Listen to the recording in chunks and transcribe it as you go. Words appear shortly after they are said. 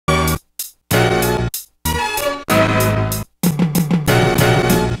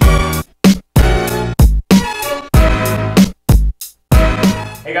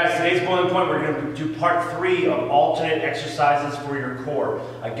exercises for your core.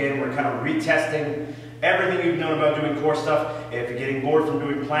 Again, we're kind of retesting everything you've known about doing core stuff. If you're getting bored from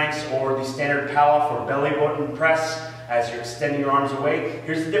doing planks or the standard Palloff or belly button press as you're extending your arms away,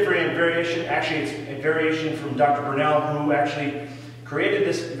 here's a different variation. Actually, it's a variation from Dr. Bernal, who actually created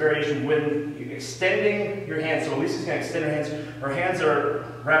this variation with extending your hands. So Elise's going to extend her hands. Her hands are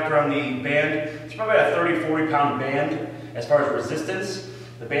wrapped around the band. It's probably about a 30, 40 pound band as far as resistance.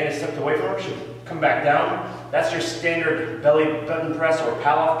 The band is tucked away from her. She'll come back down. That's your standard belly button press or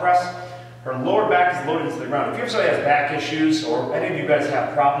Palloff press. Her lower back is loaded into the ground. If you have somebody that has back issues, or any of you guys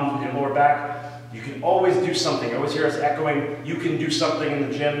have problems with your lower back, you can always do something. You always hear us echoing, you can do something in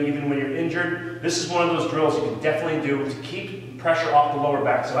the gym even when you're injured. This is one of those drills you can definitely do to keep pressure off the lower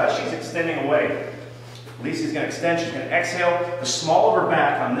back. So as she's extending away, Elise's going to extend, she's going to exhale. The small of her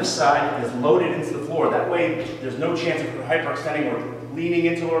back on this side is loaded into the floor. That way, there's no chance of her hyperextending or leaning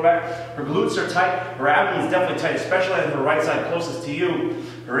into the lower back. Her glutes are tight. Her abdomen is definitely tight, especially on her right side closest to you.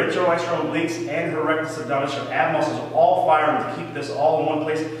 Her internal external obliques and her rectus abdominis, her ab muscles are all firing to keep this all in one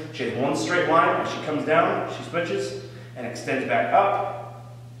place. She has one straight line. As she comes down, she switches and extends back up.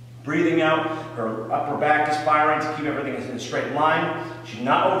 Breathing out, her upper back is firing to keep everything in a straight line. She's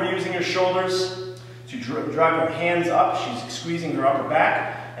not overusing her shoulders to drive her hands up. She's squeezing her upper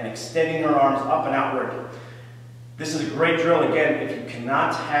back and extending her arms up and outward. This is a great drill. Again, if you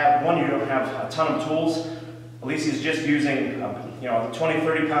cannot have one, you don't have a ton of tools. Elise is just using a 20,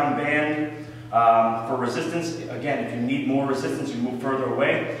 30 pound band for resistance. Again, if you need more resistance, you move further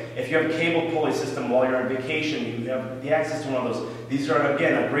away. If you have a cable pulley system while you're on vacation, you have the access to one of those. These are,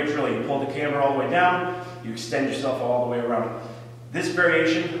 again, a great drill. You pull the camera all the way down, you extend yourself all the way around. This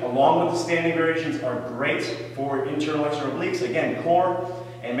variation, along with the standing variations, are great for internal external obliques. Again, core,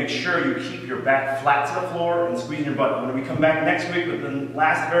 and make sure you keep your back flat to the floor and squeeze your butt. When we come back next week with the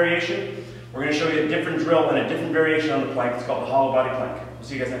last variation, we're going to show you a different drill and a different variation on the plank. It's called the hollow body plank. We'll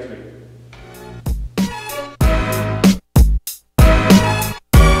see you guys next week.